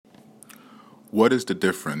What is the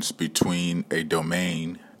difference between a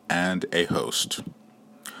domain and a host?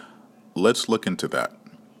 Let's look into that.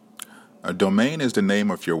 A domain is the name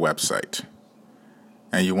of your website,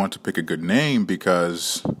 and you want to pick a good name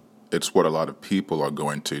because it's what a lot of people are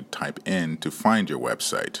going to type in to find your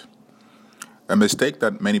website. A mistake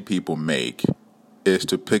that many people make is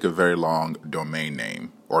to pick a very long domain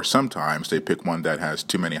name, or sometimes they pick one that has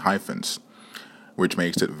too many hyphens, which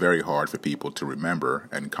makes it very hard for people to remember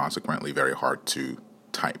and consequently very hard to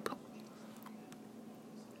type.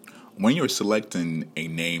 When you're selecting a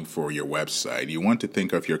name for your website, you want to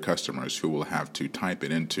think of your customers who will have to type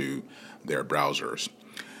it into their browsers.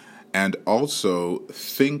 And also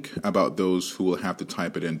think about those who will have to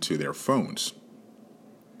type it into their phones.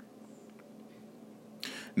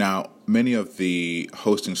 Now, many of the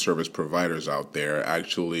hosting service providers out there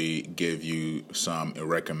actually give you some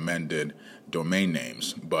recommended domain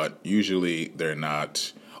names, but usually they're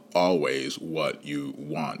not always what you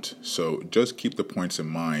want. So just keep the points in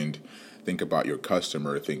mind. Think about your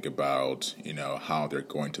customer. Think about, how they're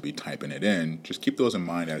going to be typing it in. Just keep those in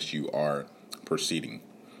mind as you are proceeding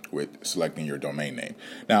with selecting your domain name.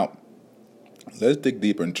 Now, let's dig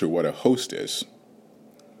deeper into what a host is.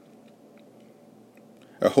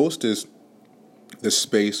 A host is the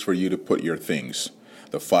space for you to put your things,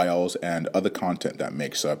 the files and other content that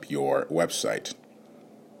makes up your website.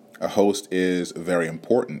 A host is very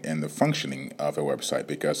important in the functioning of a website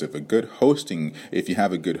because if you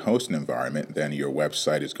have a good hosting environment, then your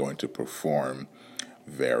website is going to perform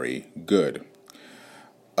very good.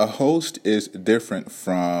 A host is different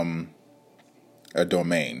from a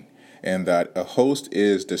domain in that a host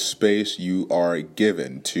is the space you are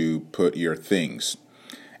given to put your things.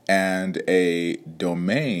 And a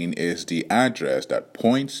domain is the address that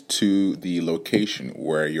points to the location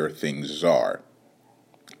where your things are.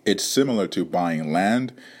 It's similar to buying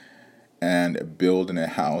land and building a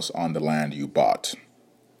house on the land you bought.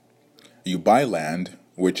 You buy land,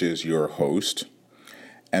 which is your host,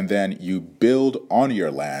 and then you build on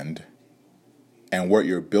your land, and what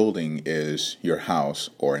you're building is your house,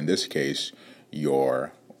 or in this case,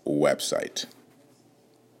 your website.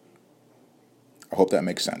 I hope that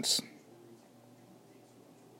makes sense.